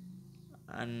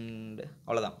 அண்ட்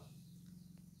அவ்வளோதான்.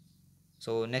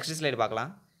 ஸோ நெக்ஸ்ட் ஸ்லைடு பார்க்கலாம்.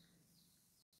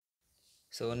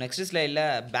 ஸோ நெக்ஸ்ட் ஸ்லைடில்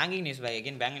பேங்கிங்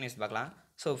நியூஸ் பார்க்கலாம்.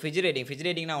 ஸோ ஃபிட்ச்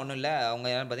ரேட்டிங்னா ஒன்றும் இல்லை, அவங்க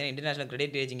என்னென்னு பார்த்தீங்கன்னா இன்டர்நேஷனல்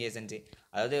கிரெடிட் ரேட்டிங் ஏஜென்சி.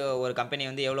 அதாவது ஒரு கம்பெனி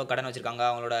வந்து எவ்வளோ கடன் வச்சுருக்காங்க,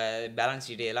 அவங்களோட பேலன்ஸ்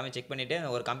ஷீட் எல்லாமே செக் பண்ணிவிட்டு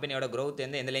ஒரு கம்பெனியோட க்ரோத்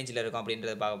வந்து எந்த ரேஞ்சில் இருக்கும்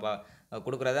அப்படின்றத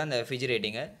கொடுக்குறதா அந்த ஃபிட்ச்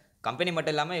ரேட்டிங்கு. கம்பெனி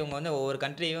மட்டும் இல்லாமல் இவங்க வந்து ஒவ்வொரு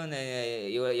கண்ட்ரியும்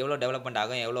எவ்வளோ டெவலப்மெண்ட்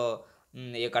ஆகும், எவ்வளோ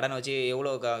கடன் வச்சு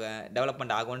எவ்வளோ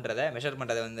டெவலப்மெண்ட் ஆகுன்றதை மெஷர்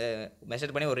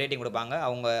பண்ணி ஒரு ரேட்டிங் கொடுப்பாங்க.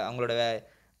 அவங்களோட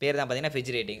பேர் தான் பார்த்தீங்கன்னா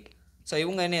ஃபிட்ச் ரேட்டிங். ஸோ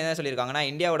இவங்க என்ன சொல்லியிருக்காங்கன்னா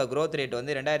இந்தியாவோட க்ரோத் ரேட்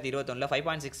வந்து 2021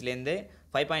 5.6லேருந்து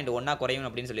 5.1 குறையும்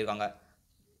அப்படின்னு சொல்லியிருக்காங்க.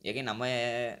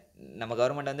 நம்ம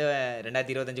கவர்மெண்ட் வந்து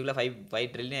 2025 5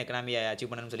 ட்ரில்லியன் எக்கனாமியை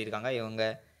அச்சீவ் பண்ணணும்னு சொல்லியிருக்காங்க. இவங்க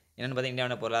என்னென்னு பார்த்தீங்கன்னா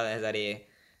இந்தியாவோட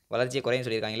வளர்ச்சியை குறையும்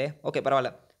சொல்லியிருக்காங்களே. ஓகே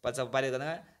பரவாயில்ல. பார்த்துக்கோங்க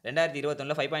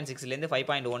 2021 5.6லேருந்து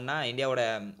 5.1 இந்தியாவோட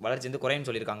வளர்ச்சி வந்து குறையும்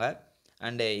சொல்லியிருக்காங்க.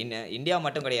 அண்டு இந்தியா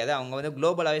மட்டும் கிடையாது, அவங்க வந்து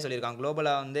குளோபலாகவே சொல்லியிருக்காங்க.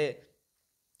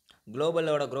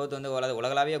 குளோபலோட க்ரோத் வந்து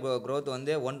உலகளாவிய க்ரோத்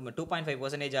வந்து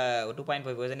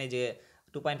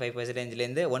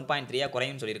 2.5%லேருந்து 1.3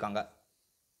 குறையும்னு சொல்லியிருக்காங்க.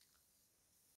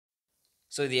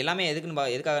 ஸோ இது எல்லாமே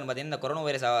எதுக்காகன்னு பார்த்தீங்கன்னா இந்த கொரோனா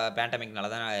வைரஸ்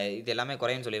பேண்டமிக்னால தான் இது எல்லாமே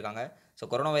குறையும்னு சொல்லியிருக்காங்க. ஸோ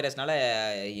கொரோனா வைரஸ்னால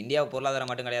இந்தியா பொருளாதாரம்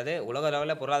மட்டும் கிடையாது, உலக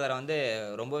லெவலில் பொருளாதாரம் வந்து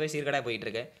ரொம்பவே சீர்கேடாக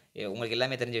போயிட்டுருக்கு. உங்களுக்கு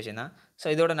எல்லாமே தெரிஞ்ச விஷயம் தான். ஸோ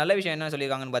இதோட நல்ல விஷயம் என்ன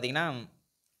சொல்லியிருக்காங்கன்னு பார்த்தீங்கன்னா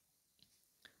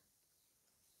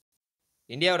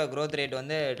இந்தியாவோட க்ரோத் ரேட்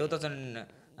வந்து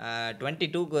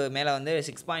 2022 மேலே வந்து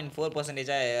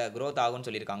 6.4% க்ரோத் ஆகும்னு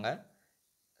சொல்லியிருக்காங்க.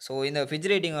 ஸோ இந்த ஃபிட்ச்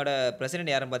ரேட்டிங்கோட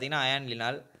பிரசிடென்ட் யாருன்னு பார்த்தீங்கன்னா அயான்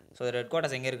லினால். ஸோ ரெட்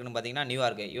குவார்ட்டர்ஸ் எங்கே இருக்குன்னு பார்த்தீங்கன்னா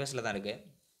நியூயார்க்கு யூஎஸில் தான் இருக்குது.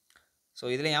 ஸோ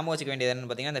இதில் ஞாபகம் வச்சுக்க வேண்டியது என்னென்னு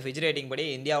பார்த்தீங்கன்னா இந்த ஃபிட்ச் ரேட்டிங் படி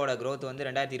இந்தியாவோட க்ரோத் வந்து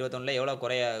 2021 எவ்வளோ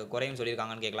குறையும்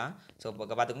சொல்லியிருக்காங்கன்னு கேட்கலாம். ஸோ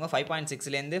இப்போ பார்த்துக்கோங்க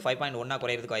 5.6லேருந்து 5.1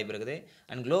 குறையிறதுக்கு வாய்ப்பு இருக்குது.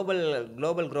 அண்ட்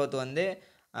குளோபல் க்ரோத் வந்து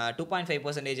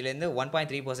 2.5%லேருந்து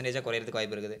 1.3% குறையிறதுக்கு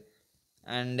வாய்ப்பு இருக்குது.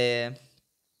 அண்டு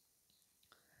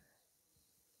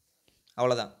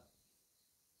அவ்வளோதான்.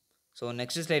 ஸோ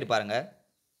நெக்ஸ்ட் ஸ்லைடு பாருங்கள்.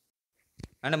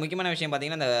 அண்ட் முக்கியமான விஷயம்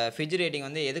பார்த்தீங்கன்னா, இந்த ஃபிட்ச் ரேட்டிங்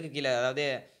வந்து எதுக்கு கீழ அதாவது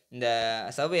இந்த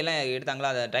சர்வேலாம் எடுத்தாங்களோ,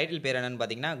 அது டைட்டில் பேர் என்னன்னு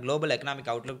பார்த்தீங்கன்னா, குளோபல் எக்கனாமிக்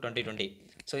அவுட்லுக் 2020.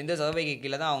 ஸோ இந்த சர்வேக்கு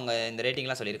கீழ தான் அவங்க இந்த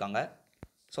ரேட்டிங்லாம் சொல்லியிருக்காங்க.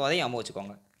 ஸோ அதையும் ஞாபகம்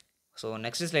வச்சுக்கோங்க. ஸோ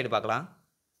நெக்ஸ்ட் ஸ்லைடு பார்க்கலாம்.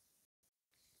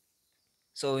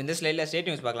 ஸோ இந்த ஸ்லைடில் ஸ்டேட்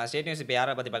நியூஸ் பார்க்கலாம். ஸ்டேட் நியூஸ் இப்போ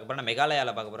யாரை பற்றி பார்க்க போகிறோம்னா,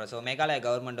 மேகாலயாவில் பார்க்க போகிறோம். ஸோ மேகாலயா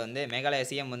கவர்மெண்ட் வந்து மேகாலயா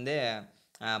சிஎம் வந்து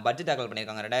பட்ஜெட் தாக்கல்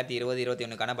பண்ணியிருக்காங்க.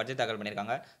 2020-21க்கான பட்ஜெட் தாக்கல்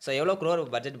பண்ணியிருக்காங்க. ஸோ எவ்வளோ க்ரோர்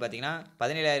பட்ஜெட் பார்த்தீங்கன்னா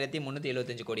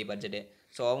 17,375 கோடி பட்ஜெட்டு.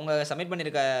 ஸோ அவங்க சப்மிட்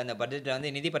பண்ணியிருக்க அந்த பட்ஜெட்டில்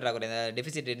வந்து நிதி பற்றாக்குறை, இந்த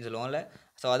டெஃபிசிட்னு சொல்லுவோம்ல,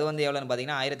 ஸோ அது வந்து எவ்வளோன்னு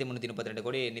பார்த்தீங்கன்னா 1,332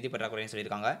 கோடி நிதி பற்றாக்குறைன்னு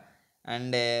சொல்லியிருக்காங்க.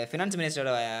 அண்டு ஃபினான்ஸ்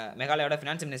மினிஸ்டரோட மேகாலயோட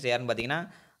ஃபினான்ஸ் மினிஸ்டர் யாருன்னு பார்த்தீங்கன்னா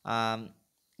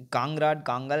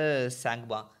காங்கல்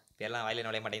சாங்பா. பேர்லாம் வாயில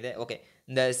நுழைய மாட்டேங்குது. ஓகே,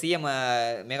 இந்த சிஎம்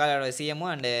மேகாலயோட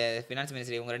சிஎம்மும் அண்டு ஃபினான்ஸ்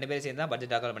மினிஸ்டர் இவங்க 2 பேரும் சேர்ந்து தான்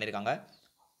பட்ஜெட் தாக்கல் பண்ணியிருக்காங்க.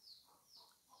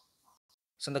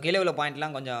 ஸோ இந்த கீழே உள்ள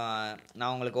பாயிண்ட்லாம் கொஞ்சம்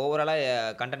நான் உங்களுக்கு ஓவராலாக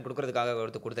கண்டென்ட் கொடுக்குறதுக்காக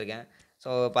கொடுத்துருக்கேன். ஸோ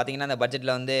பார்த்தீங்கன்னா இந்த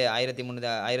பட்ஜெட்டில் வந்து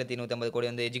 1,150 கோடி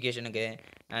வந்து எஜுகேஷனுக்கு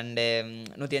அண்டு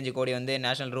 105 கோடி வந்து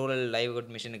நேஷனல் ரூரல்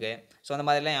லைவ்லிஹுட் மிஷனுக்கு. ஸோ அந்த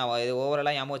மாதிரிலாம் இது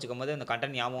ஓவராலாக ஞாபகம் வச்சுக்கும் போது இந்த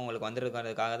கண்டென்ட் ஞாபகம் உங்களுக்கு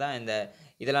வந்துருக்கிறதுக்காக தான் இந்த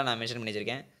இதெல்லாம் நான் மென்ஷன் பண்ணி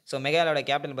வச்சிருக்கேன். ஸோ மேகாலயோட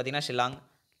கேபிட்டல் பார்த்தீங்கன்னா ஷில்லாங்.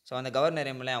 ஸோ அந்த கவர்னர்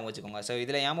நேம்லாம் ஞாபகம் வச்சுக்கோங்க. ஸோ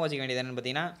இதில் ஞாபகம் வச்சுக்க வேண்டியது என்னென்னு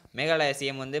பார்த்தீங்கன்னா, மேகாலயா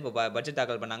சிஎம் வந்து இப்போ பட்ஜெட்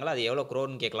தாக்கல் பண்ணாங்களோ அது எவ்வளோ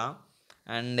க்ரோர்னு கேட்கலாம்.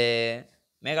 அண்டு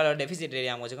மேகாலயோட டெஃபிசிட் ரேட்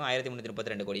ஞாபகம் வச்சுக்கோங்க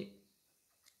 1,332 கோடி.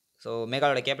 ஸோ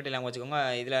மேகாலயோட கேபிட்டல் ஞாபகம் வச்சுக்கோங்க.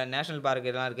 இதில் நேஷனல் பார்க்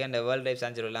எல்லாம் இருக்குது, அண்ட் வேர்ல்டு லைஃப்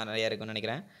சான்ச்சுரிலாம் நிறையா இருக்குன்னு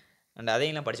நினைக்கிறேன். அண்ட்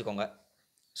அதையும் படிச்சுக்கோங்க.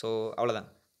 ஸோ அவ்வளோதான்.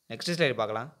 நெக்ஸ்ட் ஸ்லைடு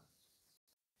பார்க்கலாம்.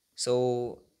 ஸோ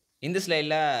இந்த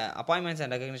ஸ்லைடில் அப்பாயின்மெண்ட்ஸ்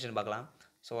அண்ட் ரெகக்னிஷன் பார்க்கலாம்.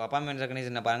 ஸோ அப்பாயின்மெண்ட்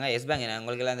ரெகக்னிஷன் பாருங்கள். எஸ் பேங்க்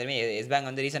உங்களுக்கு எல்லாம் தெரியுமே, எஸ் பேங்க்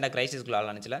வந்து ரீசெண்டாக கிரைசிஸ்குள்ள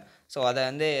ஆளானுச்சுல. ஸோ அதை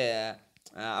வந்து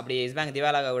அப்படி எஸ் பேங்க்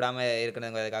திவாலாக விடாமல்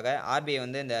இருக்கிறதுக்காக ஆர்பிஐ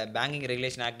வந்து இந்த பேங்கிங்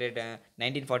ரெகுலேஷன் ஆக்ட்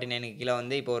 1949 கீழே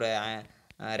வந்து இப்போ ஒரு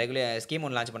ஸ்கீம்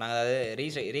ஒன்று லான்ச் பண்ணாங்க. அதாவது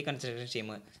ரீகன்ஸ்ட்ரக்ஷன் ஸ்கீம்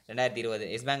 2020.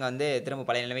 எஸ் பேங்க் வந்து திரும்ப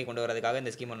பழைய நிலைமை கொண்டு வரதுக்காக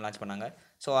இந்த ஸ்கீம் ஒன்று லான்ச் பண்ணாங்க.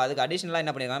 ஸோ அதுக்கு அடிஷ்னலாக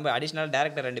என்ன பண்ணியிருக்காங்க, இப்போ அடிஷ்னல்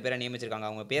டேரக்டர் 2 பேரை நியமிச்சிருக்காங்க.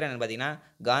 அவங்க பேர் என்னென்னு பார்த்தீங்கன்னா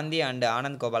காந்தி அண்ட்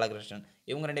ஆனந்த் கோபாலகிருஷ்ணன்.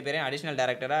 இவங்க 2 பேரையும் அடிஷ்னல்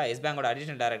டேரக்டராக எஸ் பேங்கோட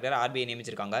அடிஷ்னல் டேரக்டராக ஆர்பிஐ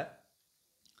நியமிச்சிருக்காங்க.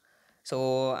 ஸோ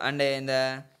அண்டு இந்த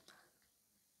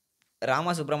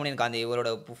ராமா சுப்ரமணியன் காந்தி, இவரோட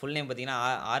ஃபுல் நேம் பார்த்தீங்கன்னா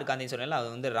ஆர் காந்தின்னு சொன்னால அது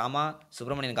வந்து ராமா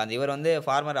சுப்ரமணியன் காந்தி. இவர் வந்து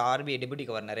farmer RBI deputy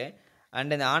governor.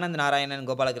 And இந்த ஆனந்த் நாராயணன்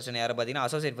கோபாலகிருஷ்ணன் யாரை பார்த்தீங்கன்னா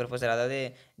அசோசியேட் ப்ரொஃபஸர், அதாவது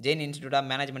ஜெயின் இன்ஸ்டியூட் ஆஃப்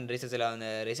மேனேஜ்மெண்ட் ரிசர்ச்சில் அந்த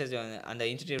ரிசர்ச் அந்த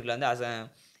இன்ஸ்டியூட்டில் வந்து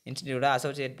இன்ஸ்டியூட்டாக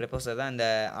அசோசியேட் ப்ரொஃபஸர் தான் இந்த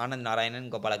ஆனந்த் நாராயணன்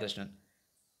கோபாலகிருஷ்ணன்.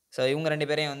 ஸோ இவங்க 2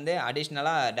 பேரையும் வந்து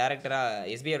அடிஷ்னலாக டேரக்டராக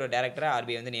எஸ்பிஐயோட டேரக்டராக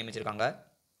ஆர்பிஐ வந்து நியமிச்சிருக்காங்க.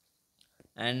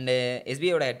 அண்டு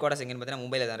எஸ்பிஐயோட ஹெட் குவார்ட்டர்ஸ் எங்கேன்னு பார்த்தீங்கன்னா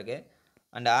மும்பையில் தான் இருக்குது.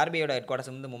 அண்ட் ஆர்பிஐயோட ஹெட்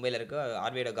குவார்ட்டர்ஸ் வந்து மும்பையில் இருக்குது.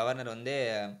 ஆர்பிஐயோட கவர்னர் வந்து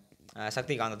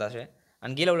சக்தி காந்ததாஸ்.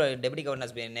 அண்ட் கீழே உள்ள டெப்டி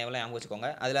கவர்னர்ஸ் நேம்லாம் ஞாபகம் வச்சுக்கோங்க.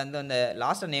 அதில் வந்து அந்த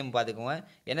லாஸ்ட் நேம் பார்த்துக்கோங்க,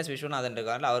 என்எஸ் விஸ்வநாதன்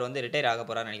இருக்கார்ல, அவர் வந்து ரிட்டையர் ஆக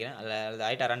போகிறான்னு நினைக்கிறேன். அது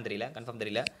ஆயிட்டாரான்னு தெரியல, கன்ஃபார்ம்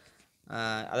தெரியல.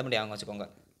 அதை மட்டும் ஞாபகம் வச்சுக்கோங்க.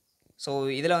 ஸோ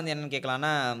இதில் வந்து என்னென்னு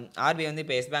கேட்கலான்னா, ஆர்பிஐ வந்து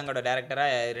இப்போ எஸ் பேங்கோட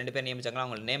டேரக்டராக 2 பேர் நியமிச்சாங்களா,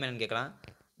 அவங்களோட நேம் என்னென்னு கேட்கலாம்.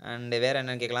 அண்டு வேறு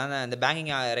என்னென்னு கேட்கலாம், இந்த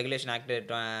பேங்கிங் ரெகுலேஷன் ஆக்ட்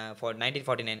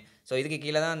 1949. ஸோ இதுக்கு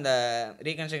கீழே தான் இந்த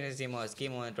ரீகன்ஸ்ட்ரக்ஷன்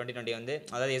ஸ்கீம் 2020 வந்து,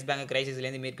 அதாவது எஸ் பேங்க்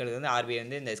கிரைசிஸ்லேருந்து மீட்கிறது வந்து ஆர்பிஐ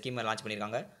வந்து இந்த ஸ்கீமை லான்ச்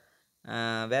பண்ணியிருக்காங்க.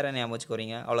 வேறு என்ன ஞாபகம்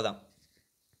வச்சுக்கோறீங்க, அவ்வளோதான்.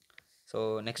 ஸோ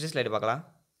நெக்ஸ்ட் ஸ்லைடு பார்க்கலாம்.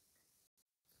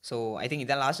 ஸோ ஐ திங்க்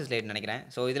இதான் லாஸ்ட் ஸ்லைடு நினைக்கிறேன்.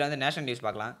 ஸோ இதில் வந்து நேஷனல் நியூஸ்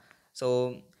பார்க்கலாம். ஸோ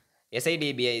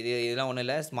எஸ்ஐடிபிஐ இதெல்லாம் ஒன்றும்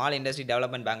இல்லை, small industry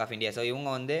development bank of India. So இவங்க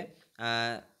வந்து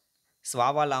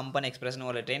ஸ்வாவலாம்பன் எக்ஸ்பிரஸ்னு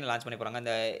ஒரு ட்ரெயின் லான்ச் பண்ணி போகிறாங்க.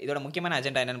 இந்த இதோட முக்கியமான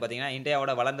அஜெண்டா என்னென்னு பார்த்தீங்கன்னா,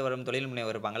 இந்தியாவோட வளர்ந்து வரும் தொழில்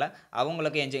முனைவர் இருப்பாங்களா,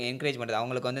 அவங்களுக்கு என்கரேஜ் பண்ணுறது.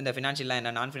 அவங்களுக்கு வந்து இந்த ஃபினான்ஷியலாக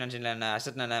என்ன, நான் ஃபினான்ஷியல் என்ன,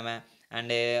 அசட் என்ன,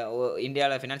 அண்டு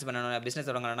இந்தியாவில் ஃபினான்ஸ் பண்ணணும், பிஸ்னஸ்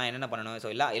தொடங்கணும்னா என்னென்ன பண்ணணும், ஸோ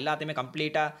எல்லாத்தையுமே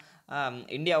கம்ப்ளீட்டாக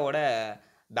இந்தியாவோட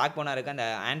பேக் போனாக இருக்க அந்த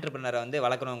ஆண்டர்பிரினரை வந்து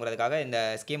வளர்க்கணுங்கிறதுக்காக இந்த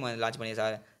ஸ்கீம் வந்து லான்ச் பண்ணி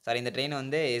சாரி இந்த ட்ரெயின்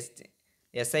வந்து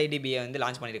எஸ்ஐடிபிஐ வந்து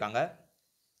லான்ச் பண்ணியிருக்காங்க.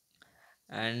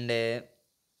 அண்டு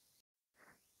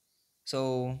ஸோ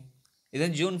இது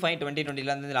ஜூன் 5,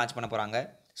 2020 லான்ச் பண்ண போகிறாங்க.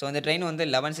 ஸோ இந்த ட்ரெயின் வந்து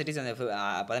 11 சிட்டிஸ், அந்த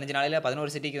 15 நாளில்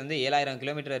 11 சிட்டிக்கு வந்து 7,000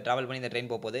 கிலோமீட்டர் ட்ராவல் பண்ணி இந்த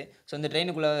ட்ரெயின் போகுது. ஸோ இந்த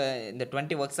ட்ரெயினுக்குள்ளே இந்த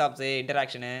 20 ஒர்க் ஷாப்ஸு,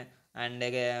 இன்டராக்ஷனு அண்டு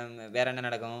வேறு என்ன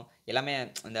நடக்கும் எல்லாமே,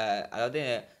 இந்த அதாவது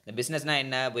இந்த பிஸ்னஸ்னால்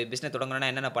என்ன, பிஸ்னஸ்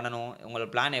தொடங்கணும்னா என்னென்ன பண்ணணும், உங்களோட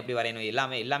பிளான் எப்படி வரையணும்,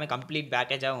 எல்லாமே கம்ப்ளீட்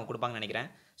பேக்கேஜாக அவங்க கொடுப்பாங்கன்னு நினைக்கிறேன்.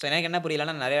 ஸோ எனக்கு என்ன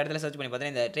புரியலன்னா, நிறைய இடத்துல சர்ச் பண்ணி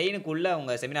பார்த்தேன், இந்த ட்ரெயினுக்குள்ளே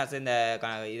அவங்க செமினார்ஸ், இந்த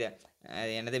இது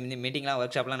என்னது மீட்டிங்லாம்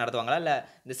ஒர்க் ஷாப்லாம் நடத்துவாங்களா, இல்லை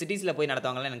இந்த சிட்டிஸில் போய்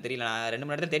நடத்துவாங்களா எனக்கு தெரியல. நான் 2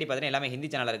 3 இடத்துல தேடி பார்த்தேன், எல்லாமே ஹிந்தி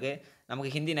சேனல் இருக்குது.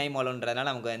 நமக்கு ஹிந்தி நைமோலன்றதுனால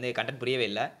நமக்கு வந்து கண்டென்ட் புரியவே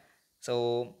இல்லை. ஸோ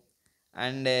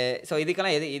அண்டு ஸோ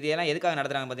இதெல்லாம் எதுக்காக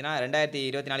நடத்துகிறாங்க பார்த்தீங்கன்னா,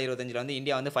 2024-25 வந்து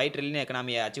இந்தியா வந்து 5 ட்ரில்லியன்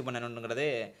எக்கனாமியை அச்சீவ் பண்ணணுங்கிறது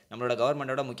நம்மளோட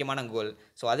கவர்மெண்ட்டோட முக்கியமான கோல்.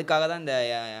 ஸோ அதுக்காக தான்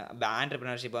இந்த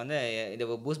ஆண்டர்பிரினர்ஷிப்பை வந்து இதை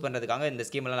பூஸ்ட் பண்ணுறதுக்காக இந்த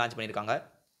ஸ்கீம்லாம் லான்ச் பண்ணியிருக்காங்க.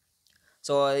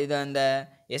 ஸோ இது அந்த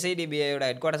எஸ்ஐடிபிஐயோட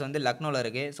ஹெட் குவார்ட்டர்ஸ் வந்து லக்னோவில்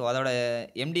இருக்குது. ஸோ அதோட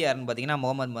எம்டிஆர்னு பார்த்தீங்கன்னா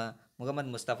முகமது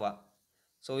முஸ்தஃபா.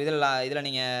 ஸோ இதில்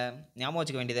நீங்கள் ஞாபகம்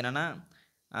வச்சுக்க வேண்டியது என்னென்னா,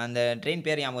 அந்த ட்ரெயின்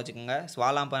பேர் ஞாபகம் வச்சுக்கோங்க,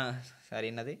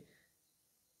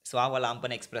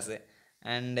 ஸ்வாவலாம்பன் எக்ஸ்பிரஸ்ஸு.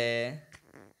 அண்டு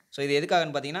ஸோ இது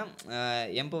எதுக்காகன்னு பார்த்தீங்கன்னா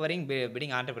எம்பவரிங்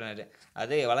பிடிங் ஆண்டர்பிரினர்,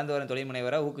 அது வளர்ந்து வரும் தொழில்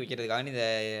முனைவரை ஊக்குவிக்கிறதுக்காக இதை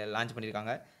லான்ச்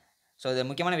பண்ணியிருக்காங்க. ஸோ இது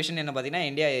முக்கியமான விஷயம் என்ன பார்த்தீங்கன்னா,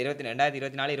 இந்தியா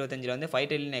 2024-25 வந்து 5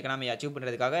 ட்ரில்லியன் எக்கனாமி அச்சீவ்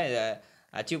பண்ணுறதுக்காக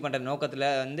அச்சீவ் பண்ணுற நோக்கத்தில்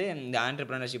வந்து இந்த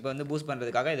ஆண்டர்பிரினர்ஷிப்பை வந்து பூஸ்ட்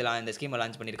பண்ணுறதுக்காக இந்த ஸ்கீமை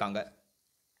லான்ச் பண்ணியிருக்காங்க.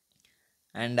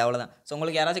 அண்ட் அவ்வளோதான். ஸோ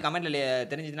உங்களுக்கு யாராச்சும் கமெண்ட்டில்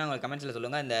தெரிஞ்சுதுன்னா உங்களுக்கு கமெண்ட்ஸில்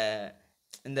சொல்லுங்கள். இந்த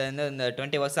இந்த இந்த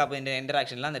 20 ஒர்க் ஷாப் இந்த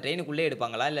இன்டராக்ஷன்லாம் அந்த ட்ரெயினுக்குள்ளே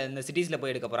எடுப்பாங்களா, இல்லை இந்த சிட்டிஸில்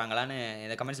போய் எடுக்க போகிறாங்களான்னு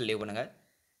இந்த கமெண்ட்ஸில் லீவ் பண்ணுங்கள்.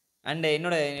 அண்ட்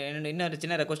இன்னொரு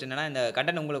சின்ன ரெக்வஸ்ட் என்னன்னா, இந்த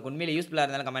கண்டென்ட் உங்களுக்கு உண்மையிலே யூஸ்ஃபுல்லாக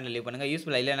இருந்தாலும் கமெண்ட்டில் லீவ் பண்ணுங்கள்,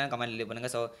 யூஸ்ஃபுல்லாக இல்லைனா கமெண்ட்டில் லீவ்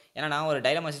பண்ணுங்கள். ஸோ ஏன்னா நான் ஒரு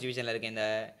டைலமா சிச்சுவேஷனில் இருக்கேன். இந்த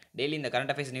டெய்லி இந்த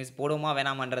கரண்ட் அஃபேர்ஸ் நியூஸ் போடுவோமா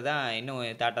வேணாமான்றது தான் இன்னும்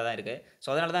தாட்டாக தான் இருக்குது. ஸோ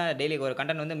அதனால தான் டெய்லி ஒரு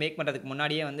கண்டென்ட் வந்து மேக் பண்ணுறதுக்கு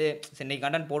முன்னாடியே வந்து சரி இன்றைக்கி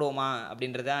கண்டென்ட் போடுவோமா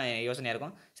அப்படின்றது தான் யோசனையாக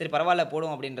இருக்கும். சரி பரவாயில்ல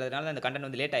போடுவோம் அப்படின்றதுனால தான் அந்த கண்டென்ட்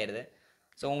வந்து லேட் ஆயிடுது.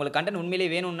 ஸோ உங்களுக்கு கண்டென்ட்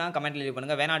உண்மையிலேயே வேணும்னா கமெண்ட்டில் லீவ்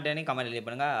பண்ணுங்கள், வேணாட்டேன்னு கமெண்ட்டில் லீவ்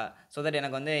பண்ணுங்கள். ஸோ தட்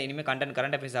எனக்கு வந்து இனிமேல்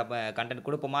கரண்ட் அஃபேர்ஸ் கண்டென்ட்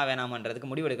கொடுப்போமா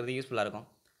வேணாமான்றதுக்கு முடிவு எடுக்கிறது யூஸ்ஃபுல்லாக இருக்கும்.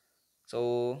 ஸோ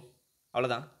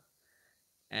அவ்வளோதான்.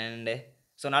 அண்ட்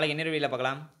ஸோ நாளைக்கு இன்னொரு வீடியோவில்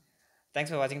பார்க்கலாம்.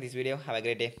 தேங்க்ஸ் ஃபார் வாட்சிங் this video. Have a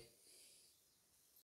great day.